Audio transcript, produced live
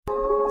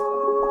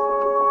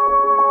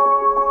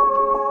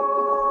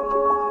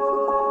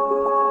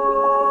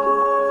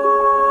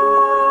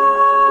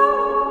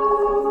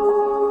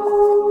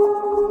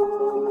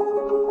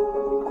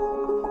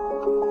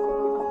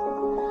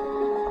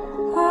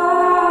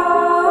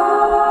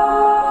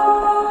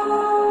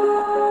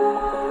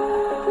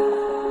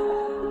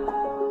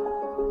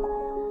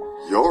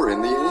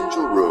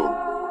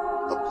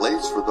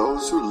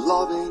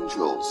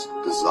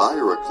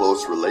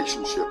close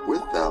relationship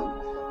with them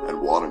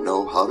and want to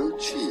know how to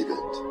achieve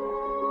it.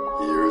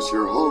 Here's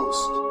your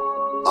host,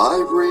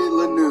 Ivory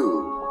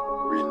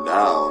Lanoux,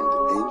 renowned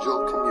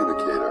angel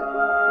communicator.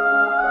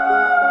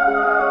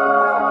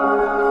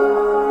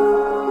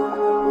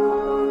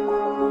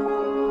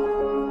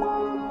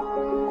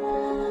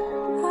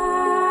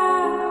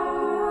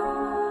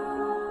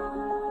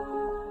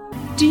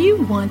 Do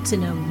you want to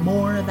know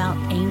more about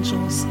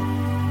angels?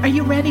 Are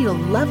you ready to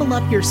level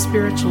up your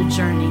spiritual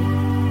journey?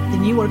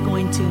 Then you are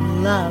going to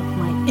love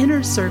my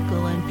Inner Circle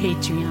on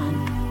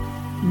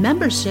Patreon.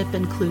 Membership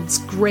includes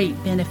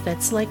great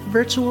benefits like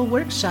virtual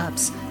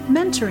workshops,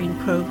 mentoring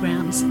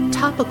programs,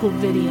 topical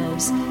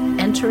videos,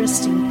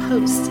 interesting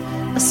posts,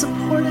 a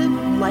supportive,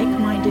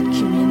 like-minded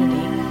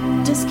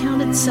community,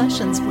 discounted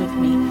sessions with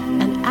me,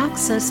 and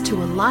access to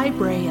a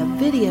library of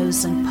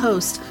videos and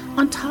posts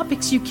on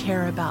topics you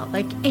care about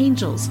like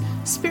angels,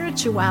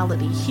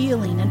 spirituality,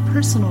 healing, and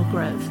personal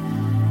growth.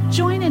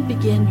 Join and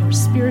begin your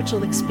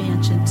spiritual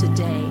expansion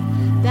today.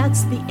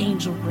 That's the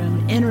Angel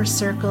Room Inner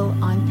Circle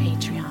on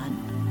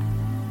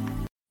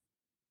Patreon.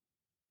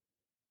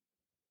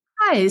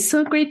 Hi,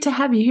 so great to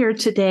have you here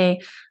today.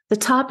 The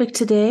topic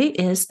today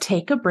is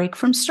take a break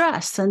from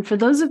stress. And for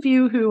those of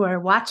you who are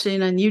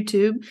watching on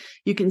YouTube,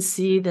 you can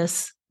see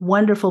this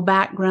wonderful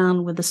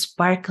background with the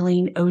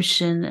sparkling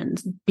ocean and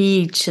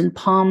beach and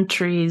palm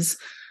trees.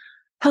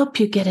 Help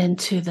you get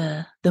into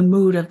the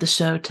mood of the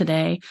show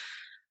today.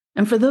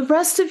 And for the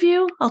rest of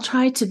you, I'll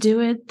try to do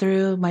it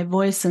through my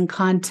voice and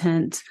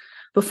content.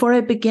 Before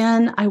I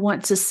begin, I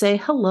want to say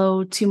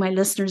hello to my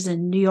listeners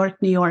in New York,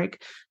 New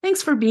York.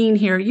 Thanks for being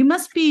here. You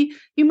must be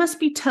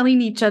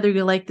telling each other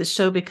you like the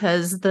show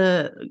because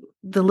the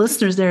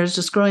listeners there is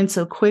just growing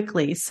so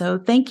quickly. So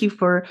thank you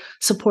for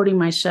supporting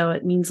my show.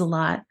 It means a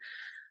lot.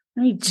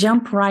 Let me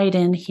jump right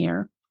in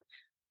here.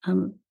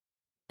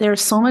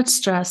 There's so much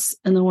stress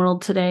in the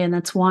world today, and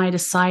that's why I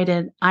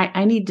decided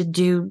I need to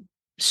do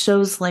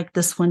shows like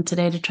this one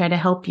today to try to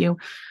help you.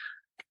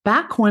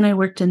 Back when I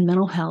worked in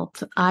mental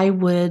health, I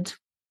would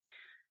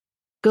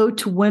go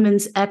to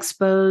women's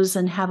expos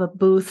and have a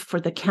booth for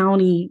the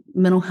county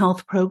mental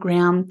health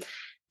program.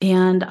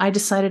 And I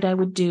decided I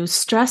would do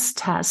stress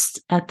tests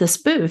at this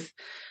booth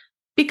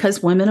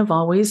because women have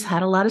always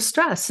had a lot of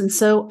stress. And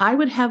so I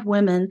would have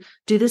women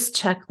do this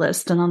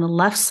checklist. And on the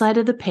left side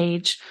of the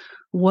page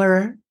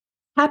were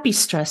happy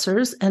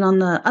stressors. And on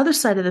the other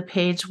side of the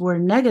page were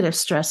negative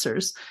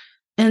stressors.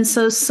 And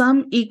so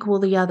some equal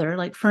the other.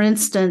 Like, for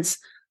instance,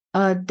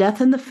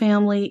 death in the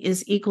family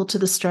is equal to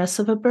the stress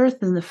of a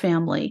birth in the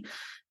family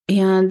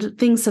and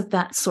things of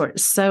that sort.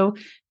 So,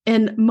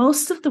 and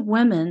most of the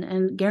women,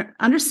 and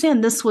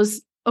understand this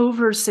was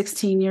over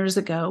 16 years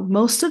ago,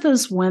 most of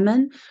those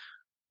women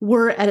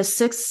were at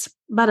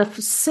about a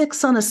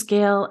 6 on a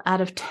scale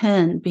out of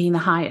 10 being the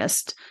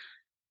highest.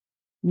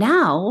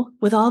 Now,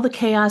 with all the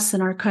chaos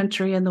in our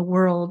country and the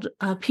world,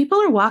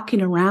 people are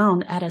walking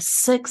around at a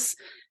 6,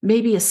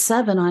 maybe a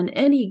 7 on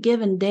any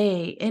given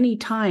day, any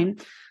time.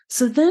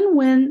 So then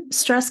when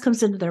stress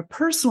comes into their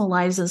personal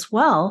lives as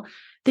well,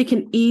 they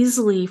can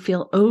easily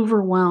feel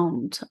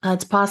overwhelmed.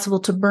 It's possible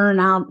to burn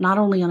out not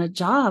only on a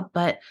job,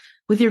 but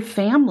with your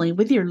family,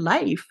 with your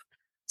life.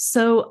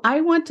 So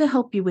I want to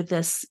help you with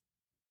this.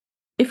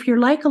 If you're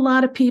like a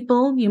lot of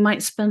people, you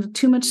might spend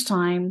too much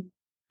time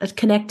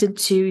connected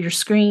to your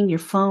screen, your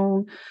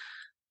phone,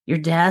 your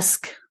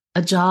desk,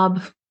 a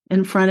job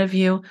in front of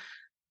you.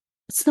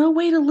 It's no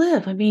way to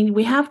live. I mean,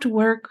 we have to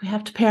work, we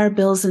have to pay our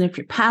bills. And if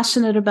you're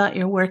passionate about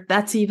your work,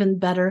 that's even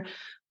better.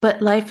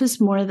 But life is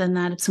more than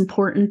that. It's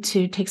important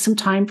to take some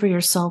time for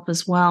yourself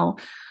as well.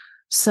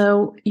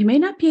 So you may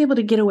not be able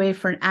to get away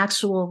for an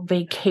actual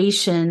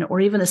vacation or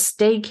even a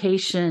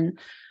staycation,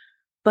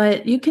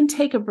 but you can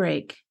take a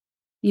break.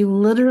 You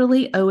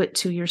literally owe it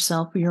to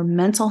yourself. Your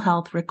mental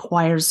health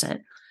requires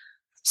it.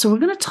 So we're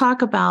going to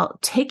talk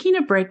about taking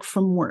a break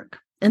from work.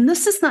 And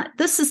this is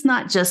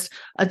not just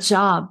a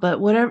job, but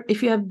whatever,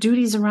 if you have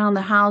duties around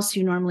the house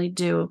you normally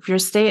do, if you're a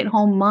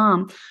stay-at-home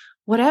mom,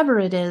 whatever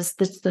it is,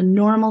 that's the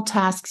normal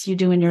tasks you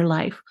do in your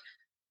life.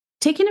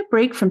 Taking a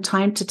break from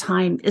time to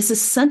time is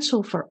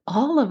essential for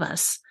all of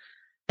us.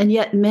 And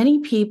yet many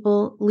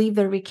people leave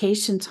their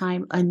vacation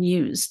time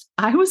unused.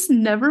 I was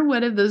never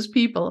one of those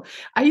people.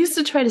 I used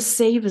to try to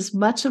save as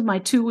much of my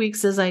 2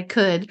 weeks as I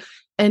could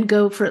and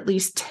go for at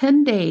least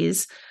 10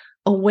 days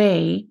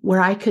away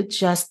where I could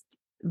just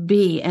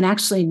be, and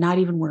actually not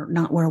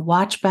wear a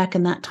watch back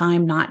in that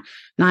time, not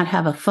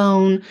have a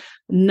phone,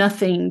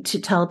 nothing to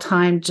tell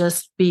time,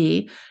 just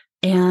be.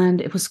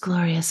 And it was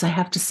glorious, I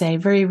have to say,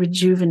 very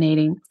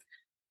rejuvenating.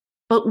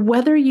 But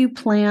whether you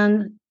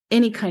plan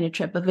any kind of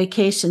trip, a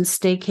vacation,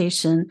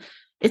 staycation,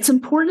 it's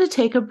important to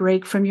take a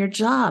break from your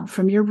job,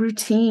 from your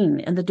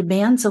routine and the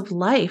demands of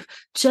life,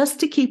 just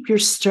to keep your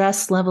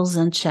stress levels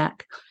in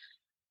check.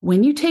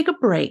 When you take a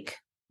break,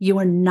 you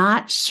are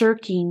not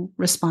shirking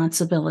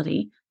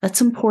responsibility.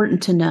 That's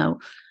important to know.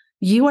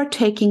 You are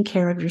taking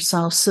care of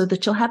yourself so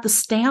that you'll have the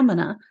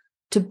stamina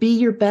to be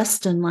your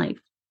best in life.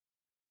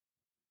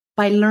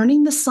 By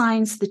learning the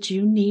signs that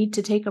you need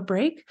to take a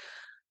break,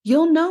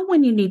 You'll know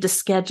when you need to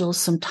schedule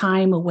some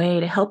time away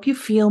to help you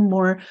feel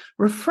more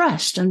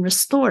refreshed and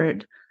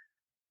restored.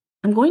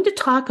 I'm going to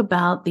talk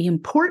about the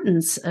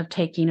importance of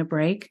taking a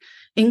break,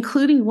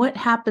 including what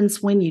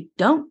happens when you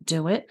don't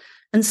do it,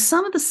 and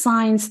some of the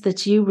signs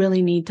that you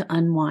really need to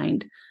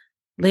unwind.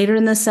 Later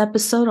in this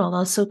episode, I'll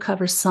also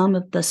cover some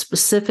of the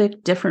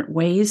specific different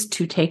ways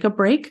to take a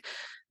break,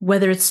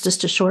 whether it's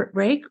just a short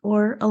break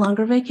or a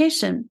longer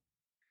vacation.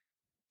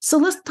 So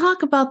let's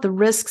talk about the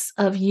risks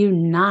of you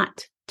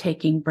not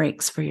taking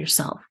breaks for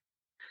yourself.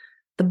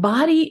 The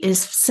body is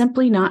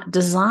simply not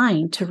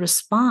designed to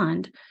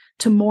respond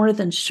to more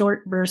than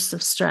short bursts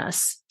of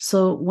stress.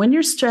 So when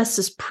your stress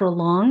is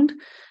prolonged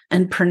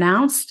and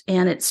pronounced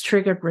and it's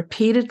triggered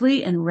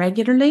repeatedly and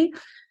regularly,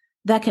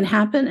 that can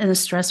happen in a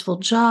stressful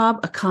job,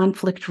 a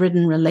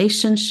conflict-ridden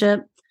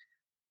relationship.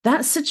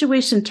 That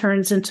situation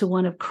turns into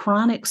one of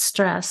chronic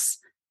stress,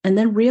 and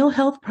then real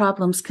health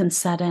problems can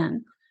set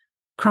in.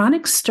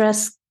 Chronic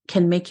stress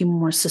can make you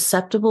more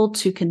susceptible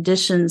to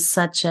conditions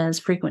such as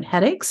frequent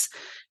headaches,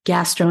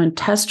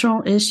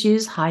 gastrointestinal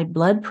issues, high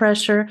blood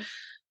pressure,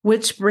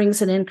 which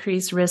brings an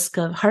increased risk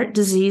of heart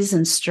disease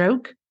and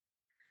stroke.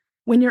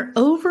 When your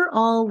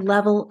overall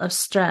level of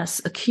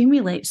stress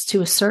accumulates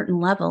to a certain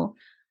level,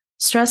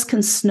 stress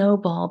can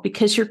snowball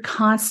because you're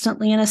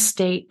constantly in a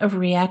state of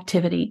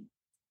reactivity.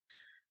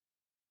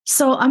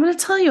 So I'm going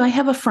to tell you, I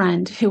have a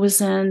friend who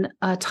was in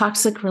a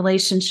toxic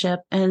relationship,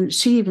 and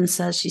she even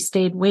says she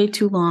stayed way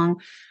too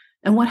long.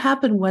 And what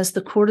happened was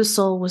the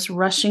cortisol was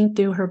rushing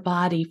through her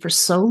body for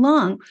so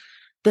long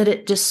that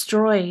it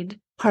destroyed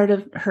part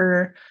of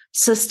her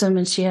system.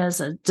 And she has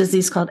a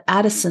disease called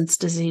Addison's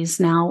disease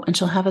now, and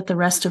she'll have it the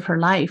rest of her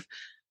life.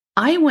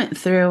 I went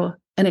through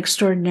an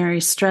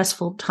extraordinary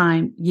stressful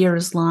time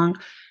years long,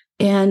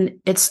 and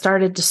it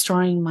started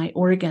destroying my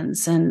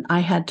organs, and I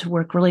had to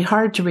work really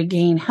hard to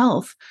regain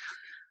health.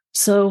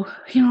 So,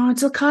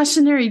 it's a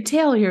cautionary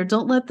tale here.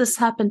 Don't let this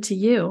happen to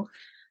you.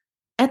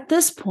 At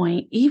this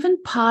point,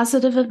 even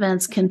positive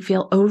events can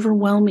feel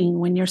overwhelming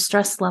when your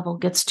stress level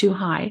gets too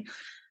high.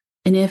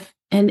 And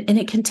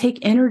it can take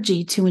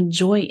energy to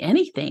enjoy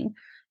anything.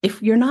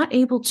 If you're not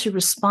able to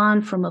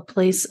respond from a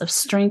place of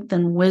strength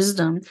and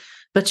wisdom,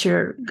 but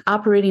you're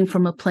operating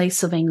from a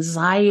place of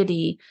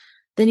anxiety,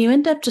 then you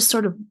end up just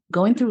sort of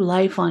going through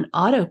life on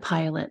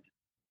autopilot.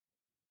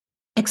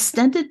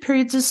 Extended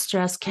periods of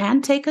stress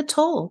can take a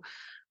toll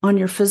on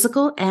your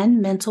physical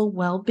and mental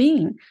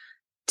well-being.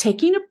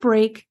 Taking a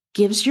break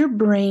gives your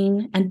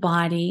brain and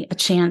body a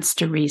chance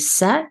to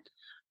reset,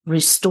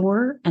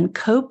 restore, and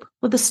cope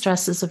with the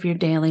stresses of your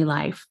daily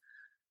life.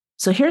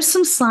 So here's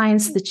some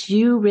signs that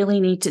you really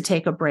need to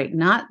take a break,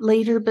 not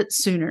later, but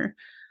sooner.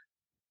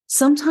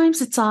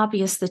 Sometimes it's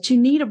obvious that you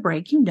need a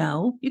break.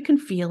 You can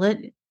feel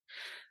it.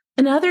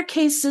 In other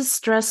cases,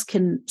 stress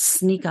can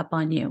sneak up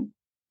on you.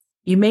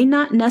 You may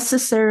not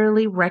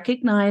necessarily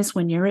recognize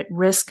when you're at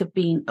risk of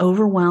being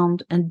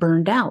overwhelmed and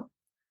burned out.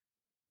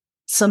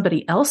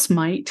 Somebody else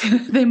might.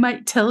 They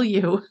might tell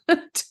you,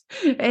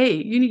 hey,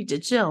 you need to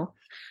chill.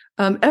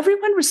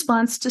 Everyone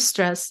responds to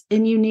stress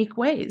in unique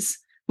ways,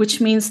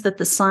 which means that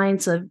the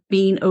signs of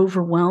being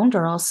overwhelmed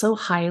are also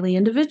highly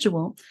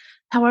individual.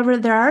 However,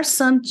 there are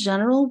some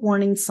general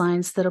warning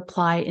signs that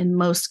apply in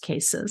most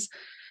cases.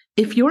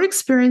 If you're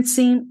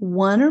experiencing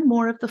one or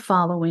more of the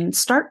following,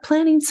 start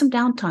planning some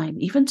downtime,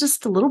 even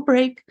just a little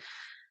break,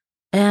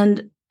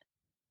 and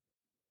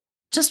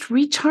just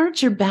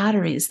recharge your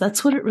batteries.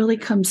 That's what it really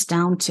comes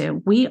down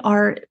to. We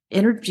are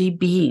energy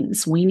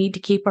beings. We need to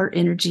keep our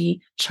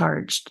energy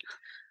charged.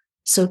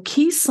 So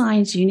key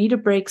signs you need a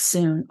break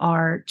soon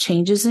are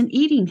changes in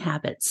eating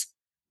habits,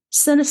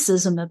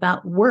 cynicism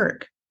about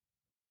work,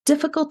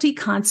 difficulty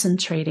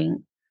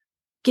concentrating,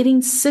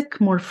 getting sick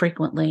more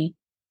frequently,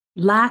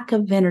 lack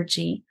of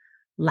energy,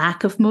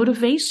 lack of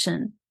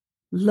motivation,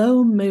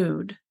 low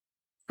mood,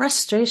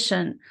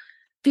 frustration,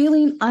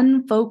 feeling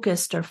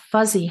unfocused or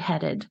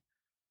fuzzy-headed,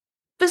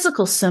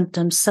 physical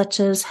symptoms such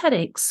as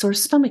headaches or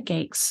stomach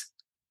aches,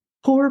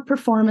 poor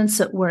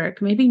performance at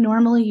work. Maybe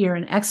normally you're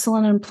an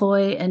excellent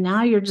employee and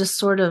now you're just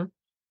sort of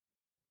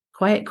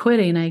quiet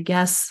quitting, I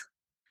guess.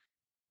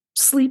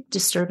 Sleep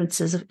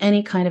disturbances of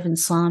any kind of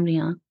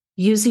insomnia,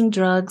 using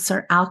drugs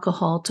or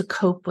alcohol to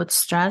cope with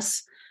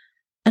stress,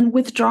 and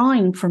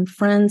withdrawing from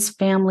friends,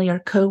 family, or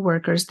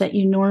coworkers that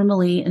you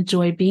normally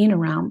enjoy being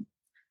around.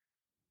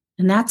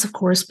 And that's, of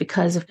course,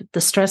 because if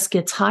the stress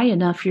gets high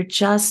enough, you're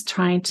just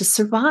trying to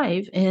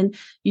survive and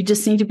you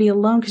just need to be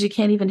alone because you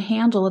can't even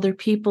handle other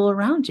people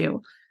around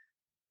you.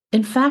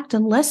 In fact,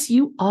 unless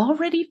you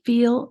already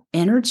feel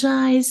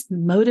energized,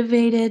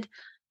 motivated,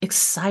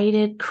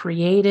 excited,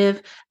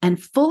 creative,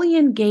 and fully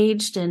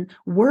engaged in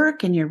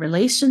work and your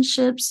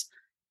relationships,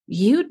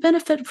 you'd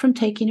benefit from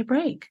taking a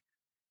break,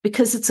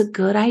 because it's a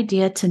good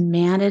idea to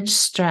manage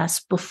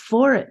stress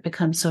before it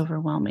becomes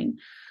overwhelming.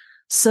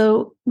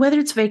 So whether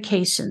it's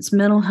vacations,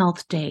 mental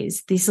health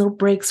days, these little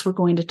breaks we're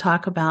going to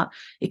talk about,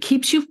 it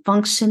keeps you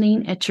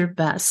functioning at your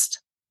best.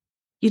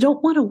 You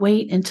don't want to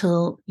wait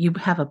until you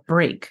have a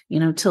break,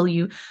 till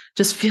you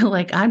just feel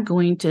like I'm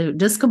going to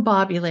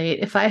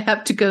discombobulate if I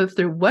have to go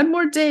through one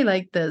more day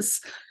like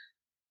this.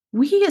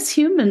 We as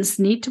humans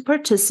need to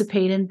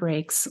participate in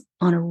breaks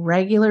on a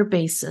regular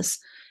basis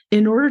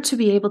in order to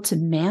be able to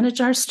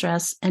manage our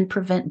stress and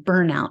prevent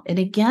burnout. And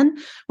again,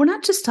 we're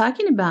not just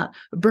talking about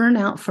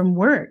burnout from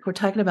work. We're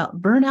talking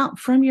about burnout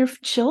from your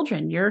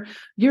children, your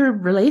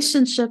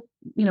relationship,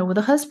 with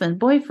a husband,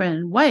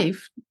 boyfriend,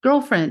 wife,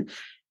 girlfriend,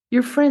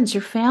 your friends,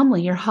 your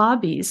family, your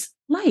hobbies,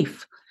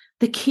 life.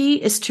 The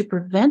key is to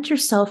prevent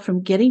yourself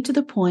from getting to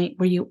the point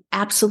where you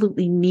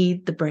absolutely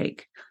need the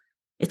break.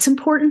 It's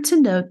important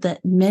to note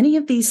that many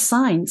of these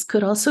signs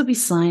could also be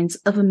signs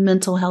of a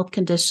mental health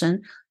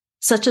condition,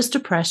 such as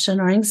depression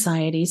or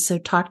anxiety. So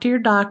talk to your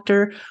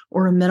doctor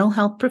or a mental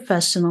health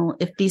professional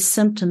if these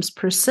symptoms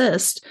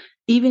persist,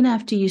 even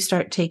after you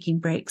start taking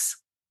breaks.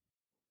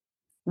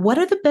 What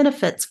are the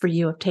benefits for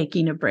you of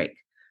taking a break?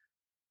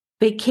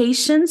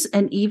 Vacations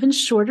and even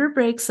shorter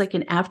breaks like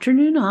an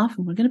afternoon off,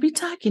 and we're going to be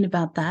talking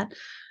about that,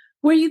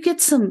 where you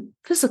get some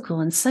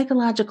physical and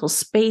psychological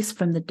space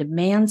from the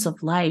demands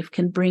of life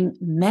can bring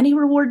many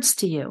rewards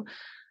to you.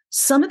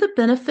 Some of the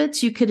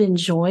benefits you could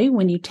enjoy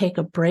when you take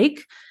a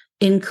break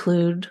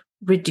include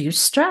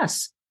reduced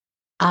stress.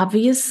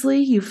 Obviously,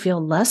 you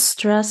feel less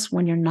stress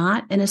when you're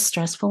not in a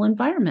stressful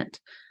environment.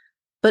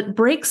 But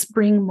breaks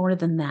bring more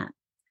than that.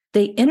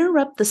 They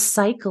interrupt the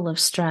cycle of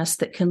stress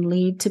that can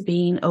lead to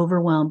being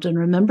overwhelmed. And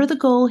remember, the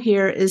goal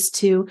here is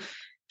to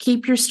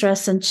keep your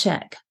stress in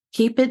check,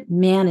 keep it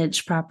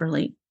managed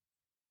properly.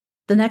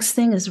 The next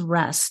thing is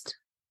rest.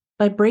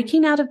 By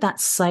breaking out of that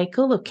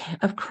cycle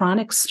of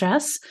chronic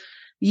stress,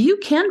 you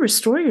can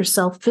restore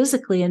yourself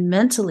physically and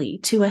mentally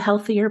to a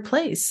healthier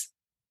place.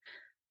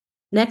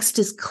 Next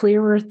is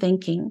clearer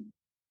thinking.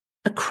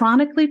 A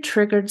chronically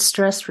triggered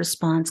stress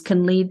response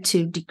can lead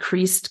to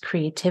decreased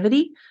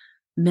creativity,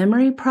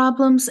 memory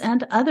problems,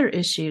 and other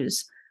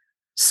issues.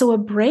 So a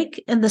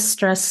break in the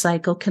stress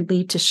cycle can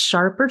lead to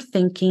sharper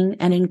thinking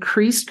and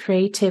increased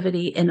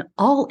creativity in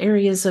all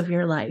areas of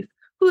your life.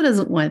 Who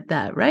doesn't want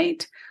that,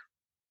 right?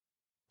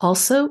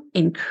 Also,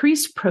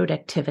 increased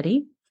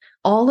productivity.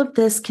 All of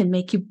this can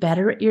make you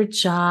better at your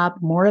job,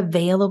 more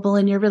available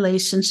in your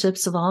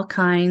relationships of all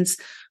kinds,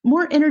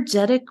 more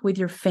energetic with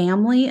your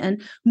family,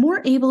 and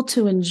more able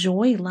to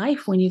enjoy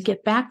life when you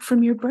get back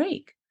from your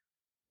break.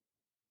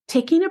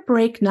 Taking a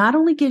break not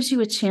only gives you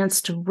a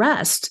chance to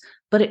rest,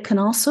 but it can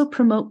also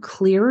promote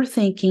clearer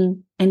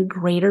thinking and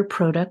greater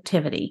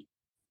productivity.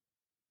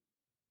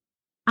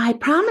 I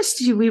promised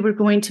you we were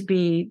going to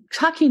be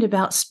talking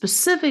about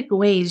specific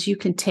ways you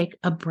can take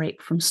a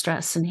break from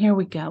stress, and here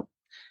we go.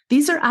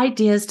 These are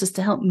ideas just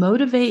to help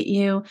motivate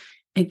you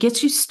and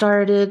get you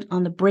started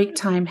on the break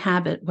time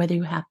habit, whether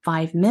you have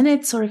 5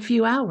 minutes or a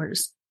few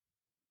hours.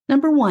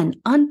 Number 1,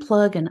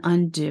 unplug and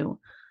undo.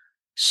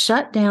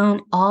 Shut down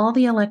all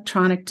the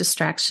electronic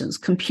distractions,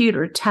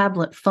 computer,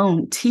 tablet,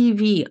 phone,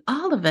 TV,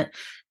 all of it.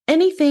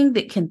 Anything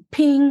that can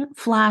ping,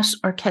 flash,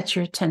 or catch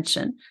your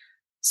attention.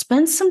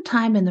 Spend some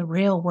time in the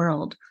real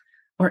world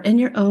or in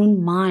your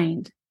own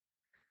mind.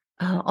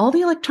 All the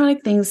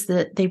electronic things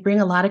that they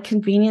bring a lot of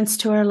convenience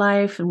to our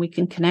life, and we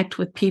can connect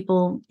with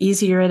people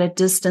easier at a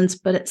distance,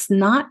 but it's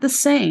not the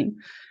same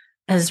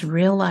as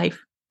real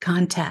life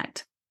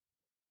contact.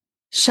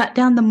 Shut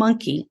down the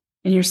monkey.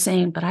 And you're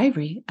saying, but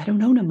Ivory, I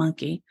don't own a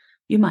monkey.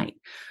 You might.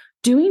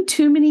 Doing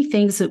too many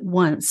things at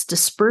once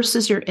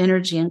disperses your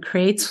energy and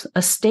creates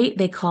a state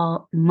they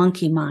call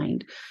monkey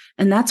mind.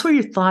 And that's where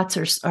your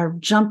thoughts are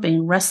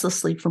jumping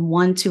restlessly from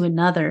one to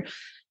another.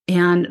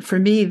 And for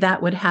me,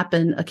 that would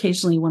happen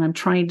occasionally when I'm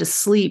trying to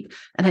sleep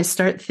and I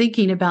start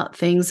thinking about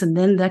things. And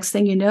then next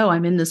thing you know,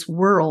 I'm in this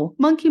whirl,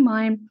 monkey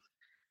mind.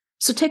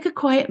 So take a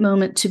quiet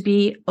moment to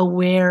be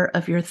aware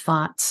of your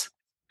thoughts.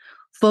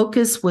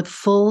 Focus with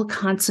full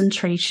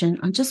concentration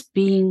on just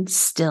being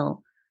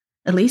still,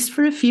 at least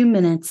for a few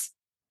minutes,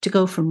 to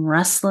go from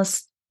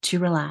restless to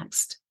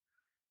relaxed.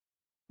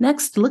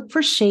 Next, look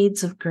for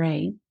shades of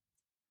gray.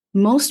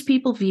 Most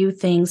people view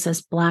things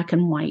as black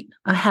and white,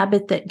 a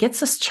habit that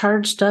gets us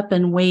charged up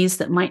in ways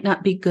that might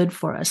not be good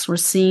for us. We're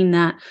seeing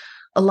that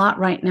a lot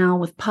right now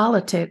with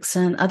politics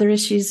and other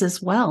issues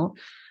as well.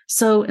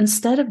 So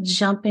instead of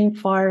jumping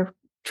far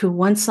to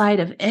one side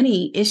of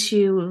any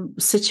issue,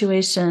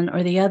 situation,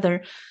 or the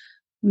other,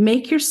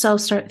 make yourself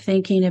start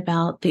thinking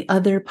about the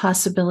other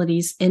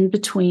possibilities in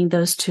between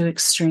those two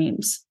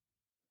extremes.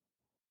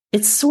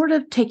 It's sort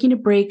of taking a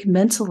break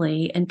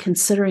mentally and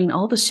considering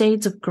all the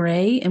shades of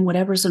gray and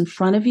whatever's in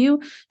front of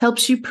you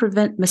helps you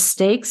prevent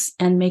mistakes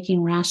and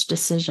making rash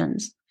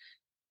decisions.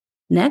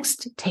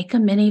 Next, take a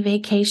mini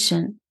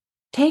vacation.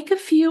 Take a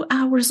few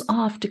hours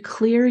off to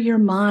clear your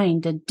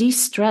mind and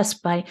de-stress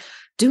by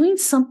doing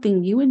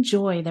something you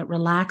enjoy that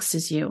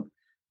relaxes you.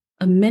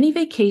 A mini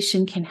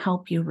vacation can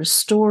help you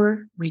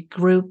restore,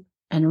 regroup,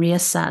 and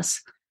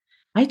reassess.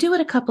 I do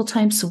it a couple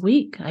times a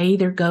week. I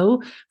either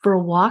go for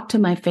a walk to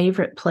my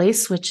favorite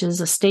place, which is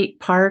a state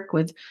park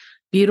with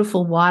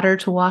beautiful water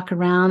to walk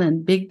around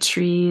and big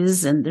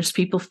trees, and there's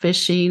people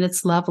fishing.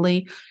 It's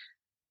lovely.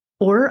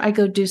 or I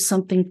go do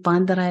something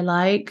fun that I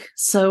like.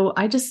 So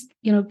I just,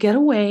 get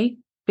away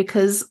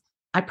because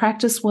I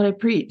practice what I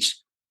preach.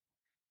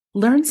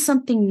 Learn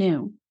something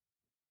new.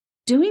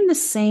 Doing the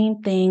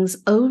same things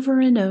over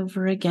and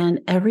over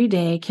again every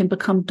day can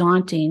become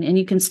daunting, and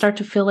you can start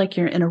to feel like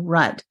you're in a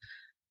rut.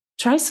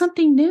 Try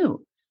something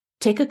new.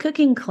 Take a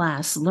cooking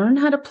class, learn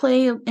how to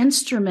play an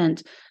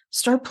instrument,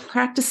 start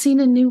practicing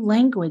a new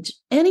language,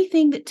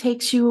 anything that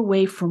takes you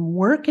away from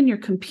work and your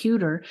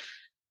computer,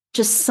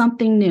 just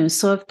something new.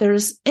 So if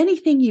there's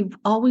anything you've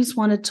always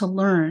wanted to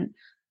learn,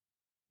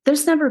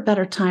 there's never a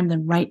better time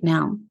than right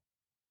now.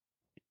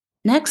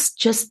 Next,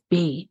 just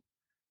be.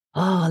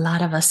 Oh, a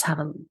lot of us have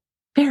a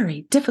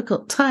very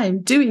difficult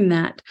time doing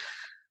that.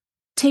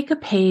 Take a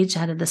page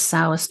out of the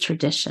Taoist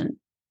tradition,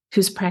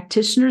 whose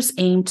practitioners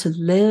aim to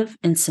live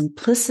in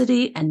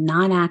simplicity and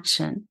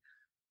non-action,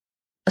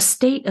 a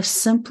state of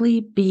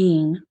simply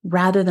being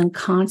rather than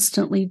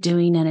constantly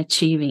doing and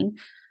achieving.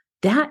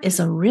 That is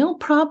a real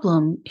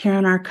problem here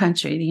in our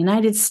country, the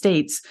United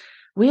States.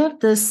 We have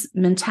this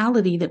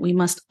mentality that we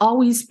must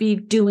always be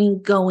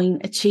doing,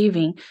 going,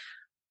 achieving.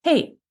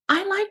 Hey,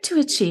 I like to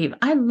achieve.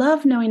 I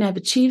love knowing I've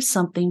achieved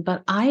something,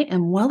 but I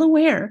am well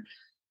aware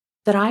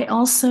that I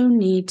also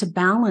need to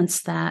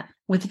balance that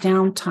with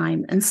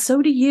downtime. And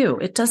so do you.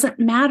 It doesn't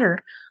matter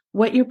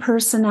what your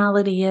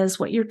personality is,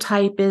 what your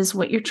type is,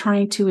 what you're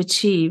trying to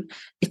achieve.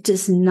 It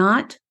does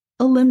not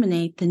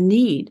eliminate the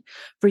need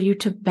for you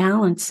to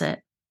balance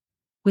it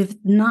with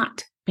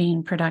not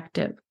being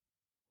productive.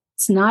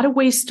 It's not a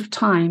waste of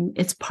time.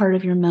 It's part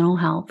of your mental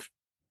health.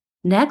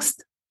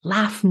 Next,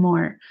 laugh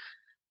more.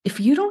 If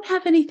you don't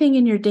have anything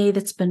in your day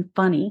that's been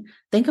funny,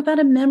 think about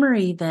a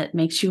memory that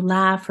makes you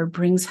laugh or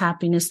brings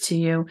happiness to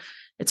you.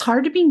 It's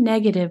hard to be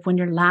negative when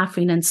you're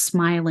laughing and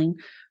smiling.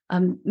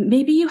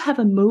 Maybe you have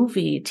a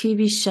movie, a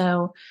TV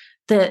show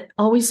that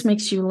always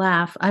makes you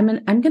laugh. I'm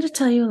going to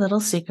tell you a little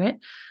secret.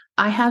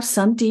 I have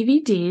some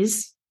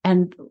DVDs,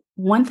 and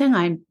one thing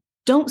I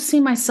don't see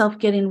myself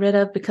getting rid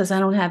of because I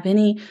don't have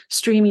any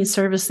streaming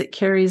service that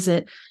carries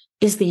it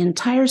is the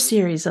entire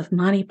series of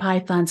Monty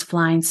Python's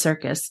Flying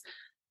Circus.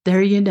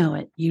 There you know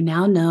it. You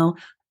now know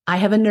I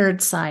have a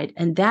nerd side,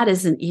 and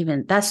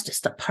that's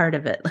just a part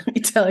of it, let me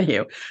tell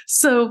you.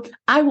 So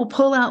I will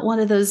pull out one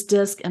of those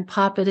discs and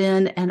pop it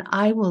in, and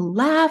I will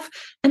laugh.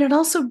 And it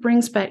also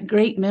brings back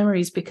great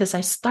memories because I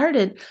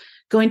started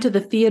going to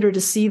the theater to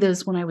see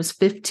those when I was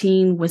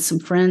 15 with some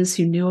friends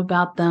who knew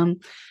about them.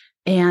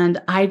 And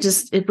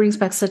it brings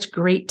back such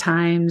great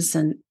times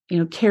and,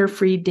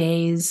 carefree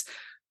days.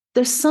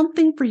 There's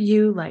something for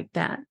you like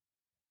that.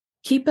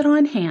 Keep it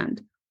on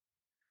hand.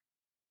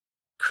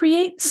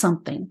 Create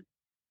something.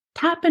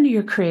 Tap into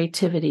your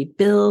creativity,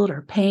 build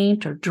or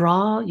paint or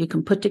draw. You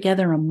can put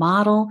together a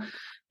model.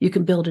 You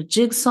can build a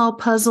jigsaw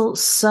puzzle,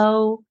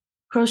 sew,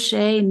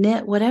 crochet,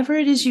 knit, whatever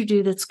it is you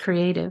do that's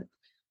creative.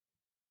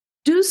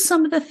 Do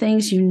some of the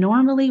things you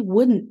normally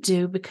wouldn't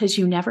do because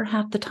you never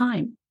have the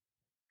time.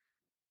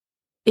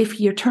 If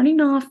you're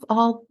turning off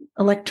all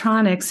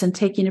electronics and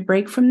taking a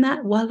break from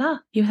that, voila,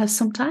 you have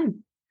some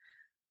time.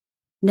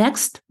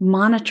 Next,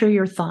 monitor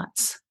your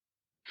thoughts.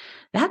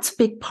 That's a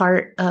big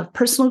part of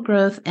personal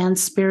growth and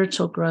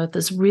spiritual growth,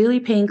 is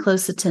really paying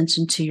close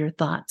attention to your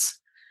thoughts.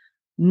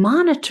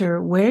 Monitor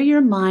where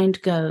your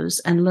mind goes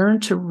and learn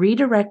to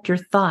redirect your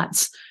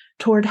thoughts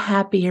toward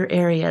happier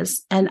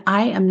areas. And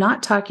I am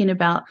not talking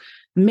about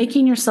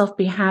making yourself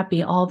be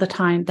happy all the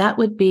time. That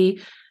would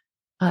be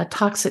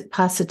toxic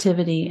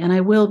positivity, and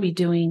I will be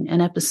doing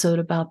an episode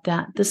about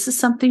that. This is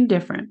something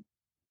different.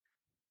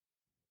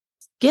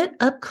 Get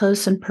up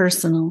close and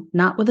personal,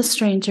 not with a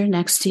stranger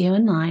next to you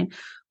in line,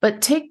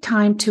 but take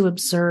time to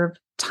observe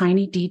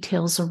tiny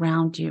details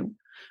around you.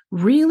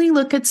 Really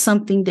look at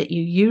something that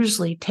you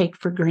usually take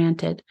for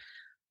granted.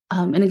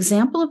 An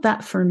example of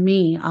that for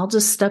me, I'll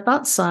just step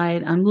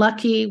outside. I'm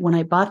lucky when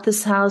I bought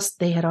this house,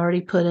 they had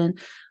already put in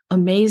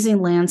amazing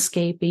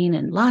landscaping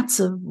and lots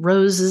of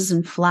roses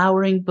and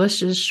flowering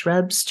bushes,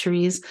 shrubs,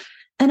 trees.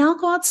 And I'll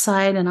go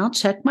outside and I'll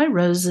check my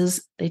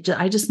roses.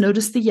 I just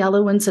noticed the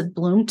yellow ones had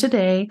bloomed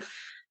today.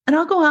 And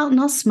I'll go out and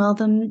I'll smell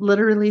them,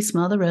 literally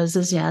smell the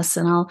roses, yes.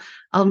 And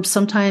I'll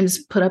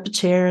sometimes put up a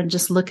chair and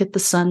just look at the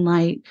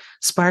sunlight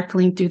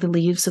sparkling through the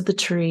leaves of the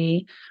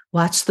tree,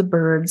 watch the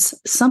birds,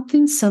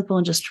 something simple,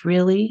 and just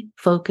really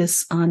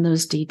focus on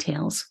those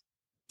details.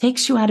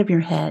 Takes you out of your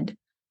head.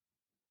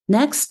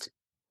 Next,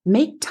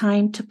 make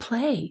time to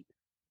play.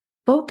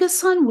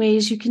 Focus on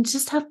ways you can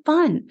just have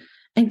fun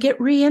and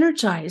get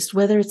re-energized,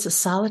 whether it's a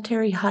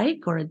solitary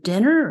hike or a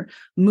dinner or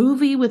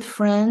movie with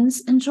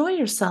friends. Enjoy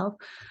yourself.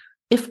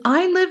 If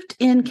I lived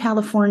in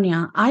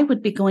California, I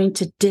would be going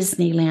to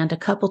Disneyland a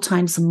couple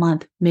times a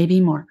month, maybe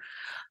more.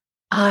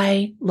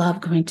 I love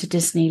going to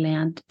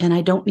Disneyland, and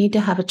I don't need to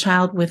have a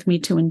child with me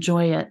to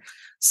enjoy it.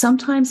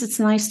 Sometimes it's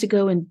nice to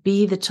go and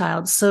be the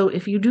child. So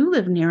if you do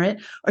live near it,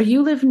 or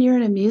you live near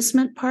an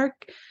amusement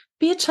park,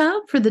 be a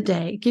child for the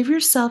day. Give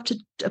yourself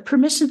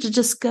permission to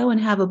just go and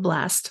have a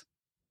blast.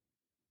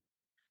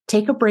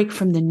 Take a break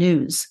from the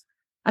news.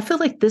 I feel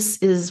like this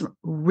is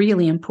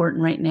really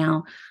important right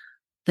now.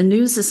 The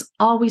news has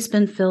always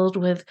been filled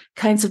with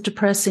kinds of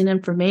depressing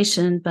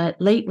information, but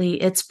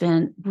lately it's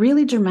been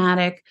really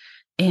dramatic,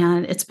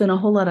 and it's been a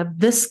whole lot of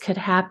this could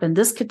happen,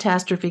 this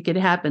catastrophe could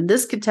happen,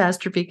 this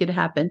catastrophe could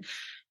happen.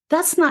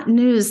 That's not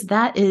news.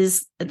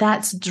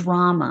 That's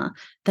drama.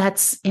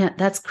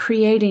 That's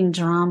creating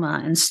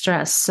drama and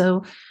stress.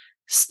 So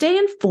stay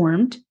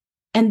informed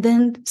and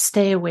then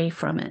stay away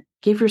from it.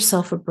 Give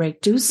yourself a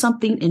break. Do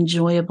something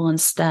enjoyable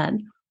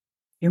instead.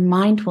 Your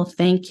mind will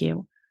thank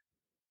you.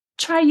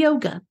 Try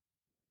yoga.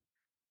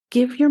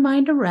 Give your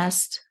mind a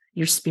rest,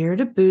 your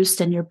spirit a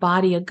boost, and your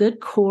body a good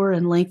core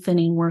and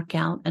lengthening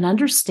workout. And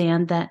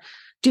understand that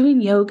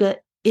doing yoga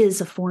is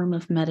a form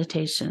of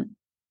meditation.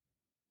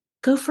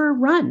 Go for a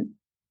run.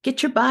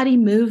 Get your body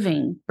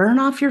moving. Burn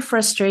off your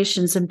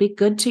frustrations and be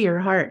good to your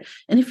heart.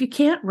 And if you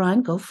can't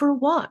run, go for a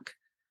walk.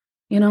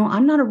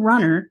 I'm not a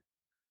runner,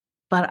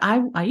 but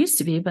I used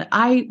to be, but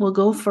I will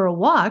go for a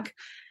walk.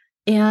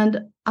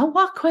 And I'll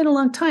walk quite a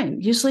long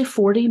time, usually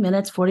 40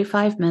 minutes,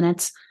 45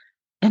 minutes,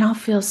 and I'll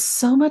feel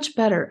so much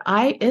better.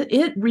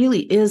 It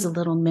really is a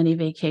little mini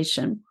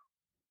vacation.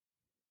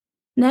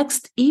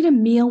 Next, eat a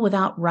meal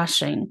without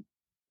rushing.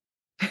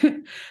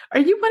 Are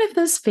you one of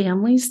those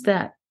families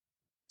that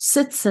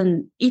sits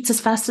and eats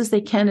as fast as they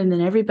can and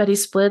then everybody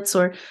splits?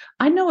 Or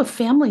I know of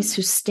families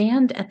who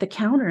stand at the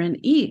counter and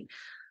eat.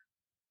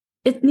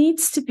 It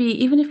needs to be,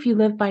 even if you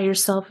live by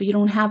yourself, you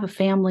don't have a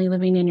family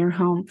living in your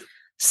home,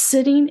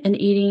 sitting and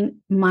eating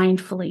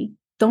mindfully.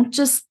 Don't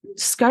just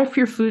scarf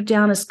your food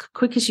down as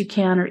quick as you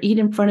can or eat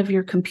in front of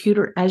your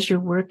computer as you're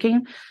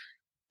working.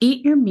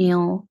 Eat your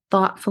meal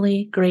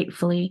thoughtfully,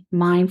 gratefully,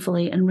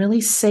 mindfully, and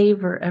really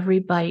savor every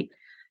bite.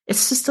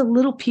 It's just a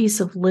little piece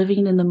of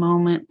living in the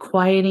moment,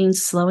 quieting,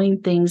 slowing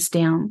things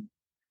down.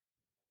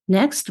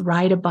 Next,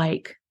 ride a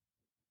bike.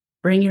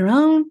 Bring your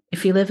own.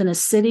 If you live in a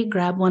city,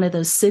 grab one of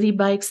those city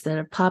bikes that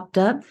have popped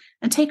up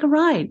and take a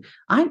ride.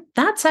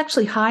 That's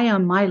actually high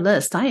on my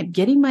list. I am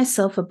getting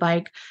myself a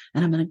bike,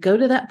 and I'm going to go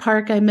to that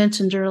park I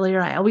mentioned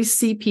earlier. I always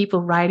see people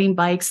riding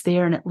bikes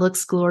there, and it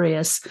looks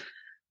glorious.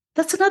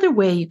 That's another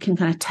way you can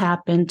kind of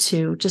tap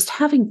into just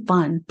having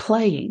fun,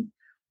 playing.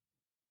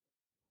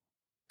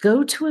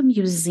 Go to a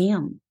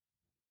museum.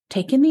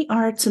 Take in the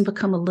arts and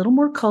become a little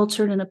more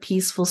cultured in a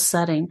peaceful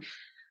setting.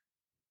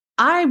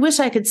 I wish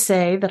I could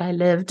say that I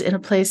lived in a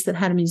place that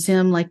had a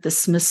museum like the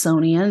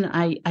Smithsonian.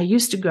 I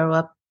used to grow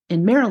up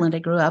in Maryland. I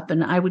grew up,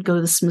 and I would go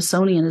to the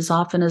Smithsonian as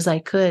often as I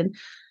could.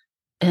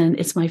 And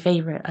it's my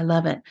favorite. I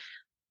love it.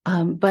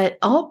 But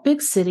all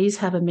big cities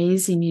have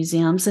amazing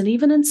museums. And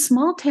even in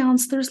small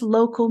towns, there's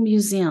local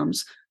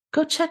museums.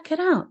 Go check it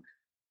out.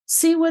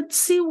 See what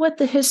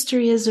the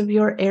history is of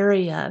your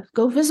area.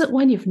 Go visit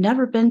one you've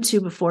never been to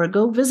before.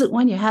 Go visit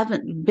one you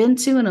haven't been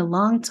to in a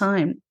long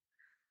time.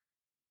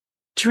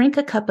 Drink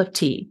a cup of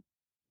tea.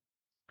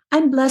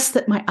 I'm blessed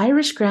that my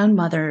Irish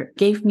grandmother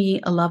gave me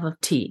a love of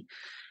tea.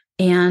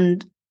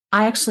 And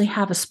I actually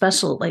have a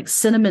special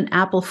cinnamon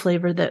apple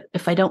flavor that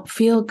if I don't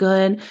feel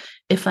good,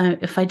 if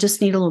I just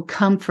need a little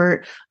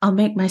comfort, I'll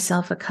make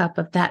myself a cup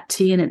of that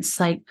tea. And it's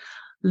like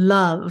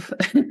love,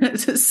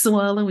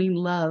 swallowing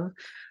love.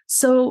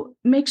 So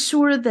make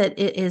sure that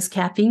it is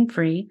caffeine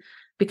free,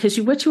 because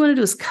what you want to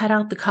do is cut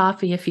out the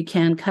coffee if you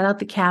can, cut out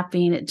the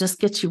caffeine. It just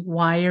gets you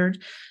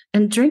wired.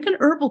 And drink an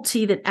herbal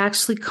tea that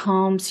actually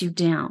calms you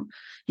down.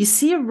 You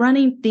see a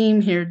running theme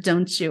here,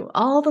 don't you?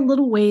 All the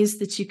little ways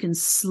that you can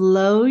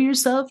slow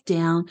yourself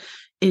down,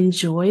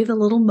 enjoy the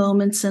little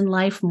moments in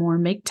life more,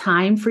 make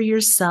time for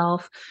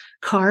yourself,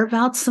 carve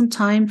out some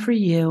time for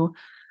you.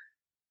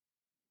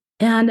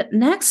 And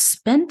next,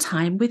 spend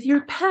time with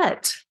your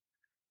pet.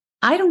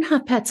 I don't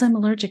have pets. I'm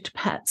allergic to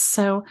pets.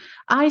 So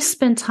I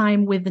spend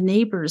time with the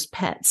neighbors'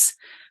 pets.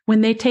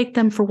 When they take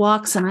them for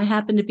walks and I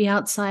happen to be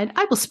outside,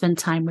 I will spend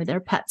time with their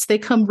pets. They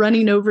come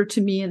running over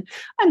to me and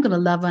I'm going to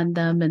love on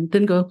them and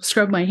then go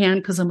scrub my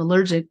hand because I'm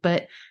allergic.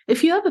 But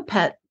if you have a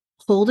pet,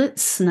 hold it,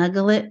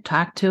 snuggle it,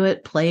 talk to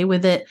it, play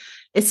with it.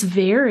 It's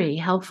very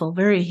helpful,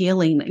 very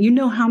healing. You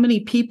know how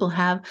many people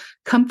have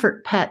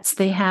comfort pets.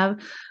 They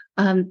have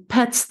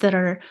pets that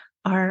are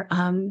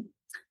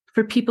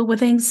for people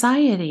with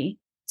anxiety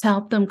to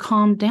help them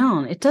calm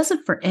down. It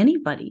doesn't for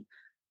anybody.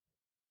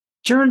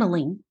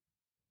 Journaling.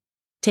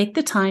 Take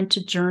the time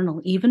to journal,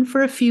 even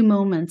for a few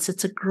moments.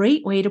 It's a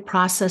great way to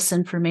process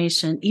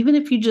information. Even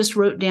if you just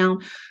wrote down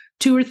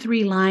 2 or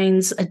 3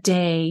 lines a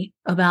day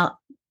about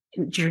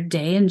your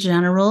day in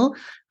general,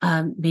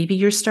 maybe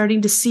you're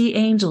starting to see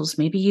angels.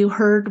 Maybe you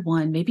heard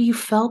one. Maybe you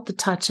felt the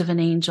touch of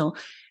an angel.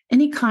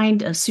 Any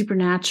kind of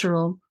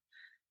supernatural,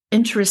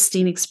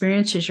 interesting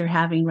experiences you're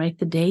having, write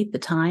the date, the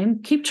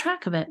time, keep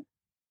track of it.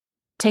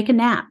 Take a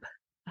nap.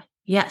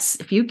 Yes,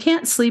 if you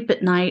can't sleep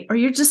at night or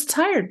you're just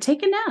tired,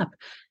 take a nap.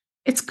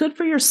 It's good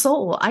for your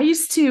soul. I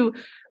used to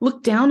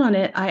look down on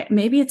it.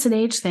 Maybe it's an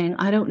age thing.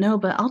 I don't know,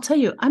 but I'll tell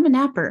you, I'm a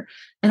napper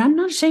and I'm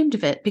not ashamed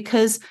of it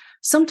because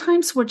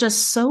sometimes we're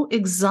just so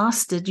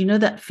exhausted. You know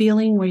that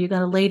feeling where you got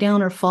to lay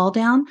down or fall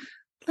down?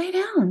 lay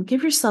down,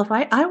 give yourself,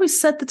 I always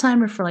set the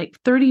timer for like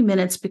 30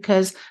 minutes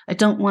because I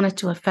don't want it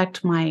to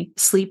affect my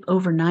sleep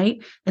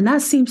overnight. And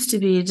that seems to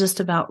be just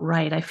about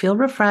right. I feel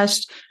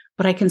refreshed,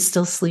 but I can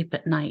still sleep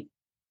at night.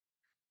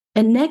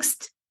 And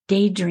next,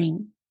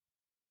 daydream.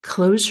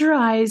 Close your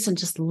eyes and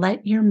just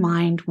let your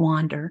mind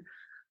wander.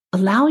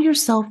 Allow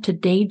yourself to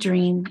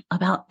daydream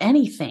about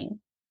anything.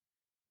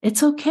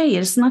 It's okay.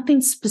 It's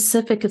nothing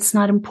specific. It's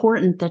not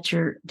important that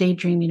you're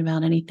daydreaming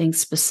about anything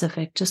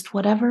specific, just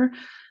whatever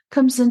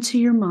comes into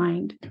your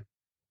mind.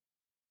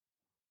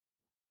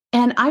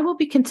 And I will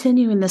be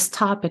continuing this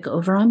topic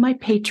over on my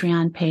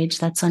Patreon page.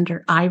 That's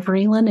under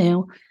Ivory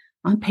Lanu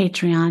on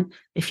Patreon.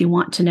 If you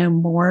want to know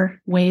more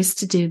ways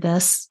to do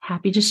this,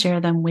 happy to share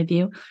them with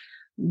you.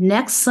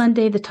 Next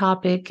Sunday, the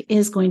topic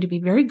is going to be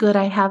very good.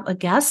 I have a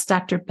guest,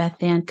 Dr.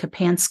 Beth Ann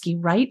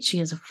Kapansky-Wright. She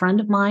is a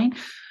friend of mine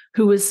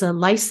who is a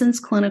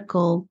licensed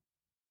clinical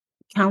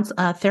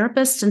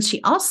therapist, and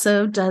she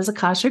also does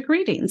Akashic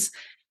readings.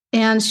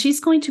 And she's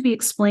going to be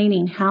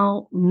explaining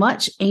how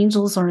much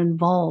angels are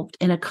involved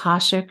in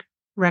Akashic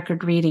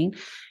record reading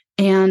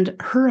and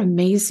her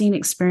amazing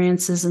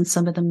experiences and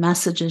some of the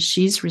messages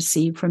she's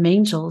received from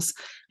angels.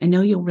 I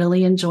know you'll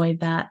really enjoy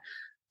that.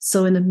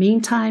 So in the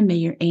meantime, may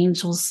your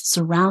angels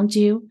surround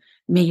you.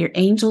 May your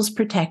angels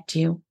protect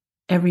you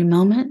every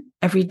moment,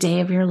 every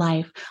day of your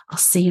life. I'll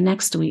see you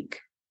next week.